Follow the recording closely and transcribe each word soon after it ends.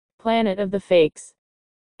Planet of the Fakes,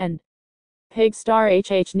 and Pigstar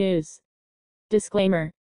HH News.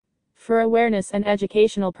 Disclaimer. For awareness and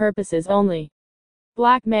educational purposes only.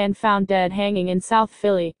 Black man found dead hanging in South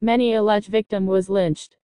Philly. Many allege victim was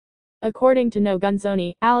lynched. According to No Gun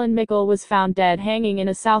Zone, Allen Mikell was found dead hanging in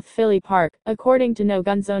a South Philly park. According to No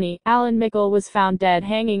Gun Zone, Allen Mikell was found dead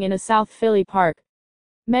hanging in a South Philly park.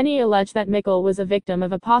 Many allege that Mikell was a victim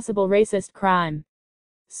of a possible racist crime.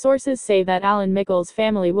 Sources say that Allen Mikell's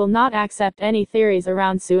family will not accept any theories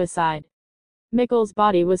around suicide. Mikell's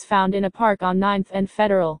body was found in a park on 9th and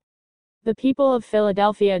Federal. The people of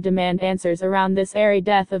Philadelphia demand answers around this airy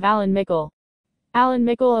death of Allen Mikell. Allen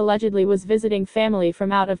Mikell allegedly was visiting family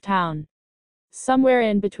from out of town. Somewhere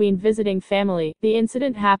in between visiting family, the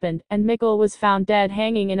incident happened, and Mikell was found dead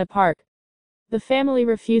hanging in a park. The family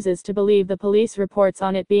refuses to believe the police reports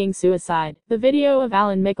on it being suicide. The video of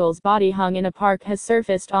Allen Mikell's body hung in a park has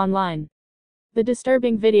surfaced online. The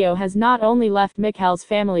disturbing video has not only left Mikell's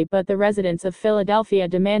family but the residents of Philadelphia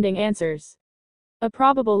demanding answers. A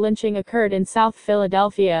probable lynching occurred in South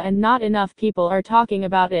Philadelphia and not enough people are talking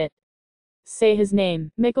about it. Say his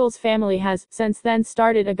name. Mikell's family has, since then,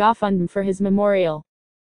 started a GoFundMe for his memorial.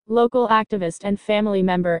 Local activist and family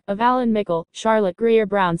member of Allen Mikell, Charlotte Greer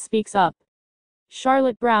Brown, speaks up.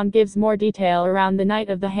 Charlotte Brown gives more detail around the night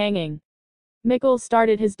of the hanging. Mikell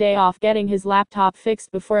started his day off getting his laptop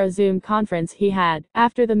fixed before a Zoom conference he had.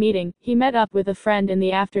 After the meeting, he met up with a friend in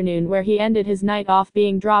the afternoon where he ended his night off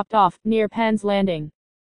being dropped off near Penn's Landing.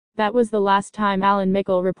 That was the last time Allen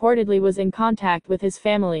Mikell reportedly was in contact with his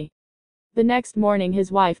family. The next morning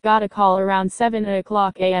his wife got a call around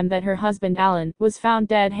 7:00 a.m. that her husband Allen was found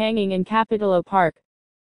dead hanging in Capitola Park.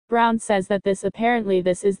 Brown says that this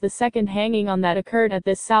is the second hanging on that occurred at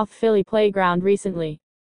this South Philly playground recently.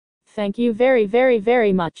 Thank you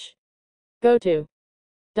very much. Go to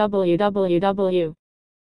www.amer-eca.com